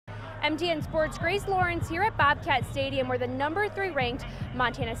MTN Sports, Grace Lawrence here at Bobcat Stadium, where the number 3 ranked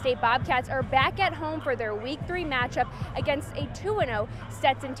Montana State Bobcats are back at home for their Week 3 matchup against a 2-0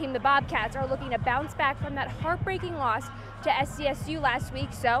 Stetson team. The Bobcats are looking to bounce back from that heartbreaking loss to SDSU last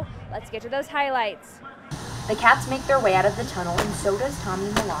week, so let's get to those highlights. The Cats make their way out of the tunnel, and so does Tommy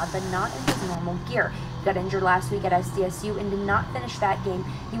Milad, but not in his normal gear. He got injured last week at SDSU and did not finish that game.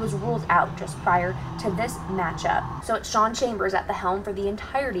 He was ruled out just prior to this matchup. So it's Sean Chambers at the helm for the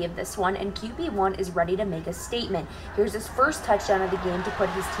entirety of this one, and QB1 is ready to make a statement. Here's his first touchdown of the game to put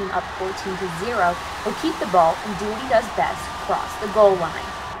his team up 14-0. He'll keep the ball and do what he does best, cross the goal line.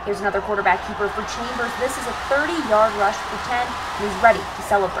 Here's another quarterback keeper for Chambers. This is a 30-yard rush for 10, and he's ready to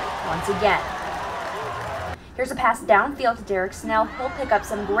celebrate once again. Here's a pass downfield to Derek Snell. He'll pick up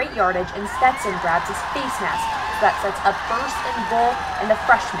some great yardage, and Stetson grabs his face mask. So that sets up 1st and goal, and the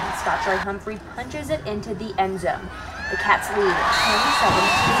freshman, Scott Troy Humphrey, punches it into the end zone. The Cats lead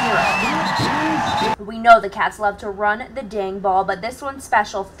 27-0. We know the Cats love to run the dang ball, but this one's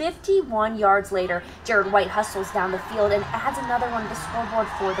special. 51 yards later, Jared White hustles down the field and adds another one to the scoreboard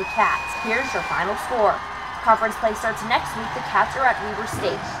for the Cats. Here's your final score. Conference play starts next week. The Cats are at Weber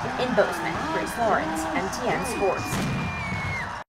State in Bozeman. Grace Lawrence, MTN Sports.